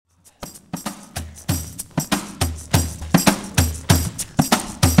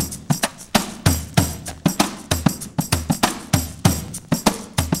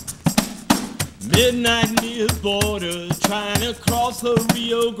Midnight near the border, trying to cross the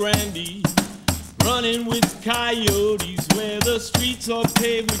Rio Grande, running with coyotes where the streets are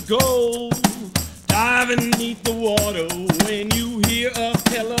paved with gold. Diving beneath the water when you hear a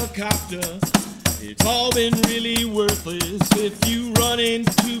helicopter. It's all been really worthless if you run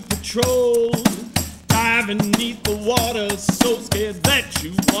into patrol. Diving beneath the water, so scared that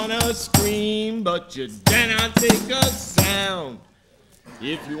you wanna scream, but you dare not make a sound.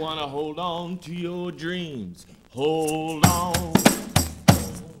 If you wanna hold on to your dreams, hold on.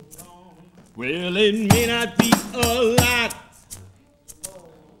 Well, it may not be a lot,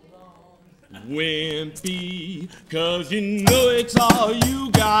 wimpy, 'cause you know it's all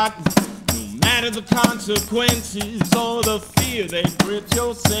you got. No matter the consequences or the fear that grips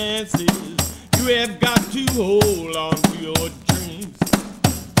your senses, you have got to hold on to your dreams.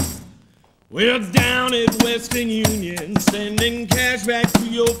 We're down at Western Union, sending cash back to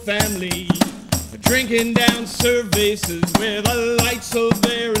your family, drinking down cervezas where the lights are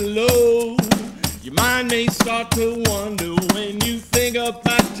very low. Your mind may start to wonder when you think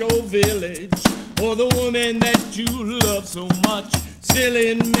about your village or the woman that you love so much still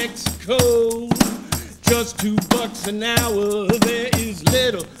in Mexico. Just $2 an hour, there is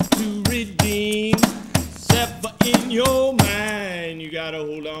little to redeem, except for in your mind you gotta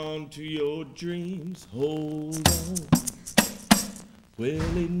hold on to your dreams. Hold on.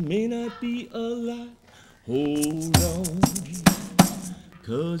 Well, it may not be a lot, hold on,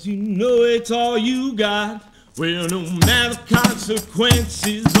 'cause you know it's all you got. Well, no matter the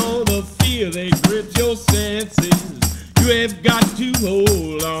consequences or the fear that grips your senses, you have got to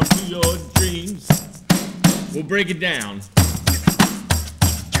hold on to your dreams. We'll break it down.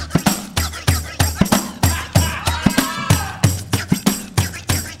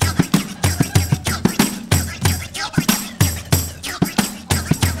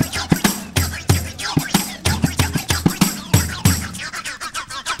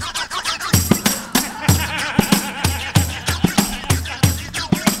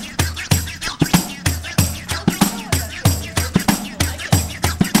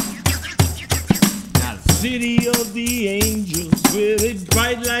 City of the angels with its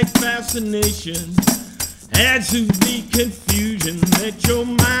bright light fascination adds to the confusion that your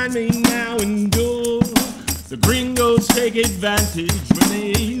mind may now endure. The gringos take advantage when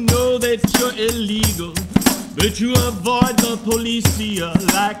they know that you're illegal, but you avoid the policia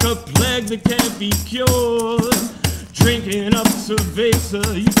like a plague that can't be cured. Drinking up cerveza,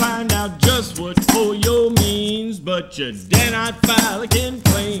 you find out just what polio means, but you dare not file a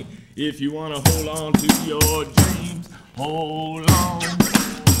complaint. If you wanna hold on to your dreams, hold on,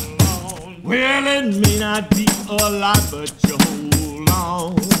 hold on. Well, it may not be a lot, but you hold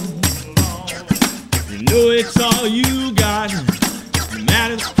on, hold on. You know it's all you got. No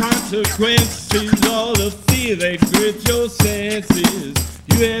matter the consequences or the fear that grips your senses,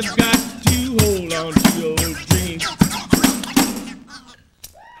 you have got to hold on to your dreams.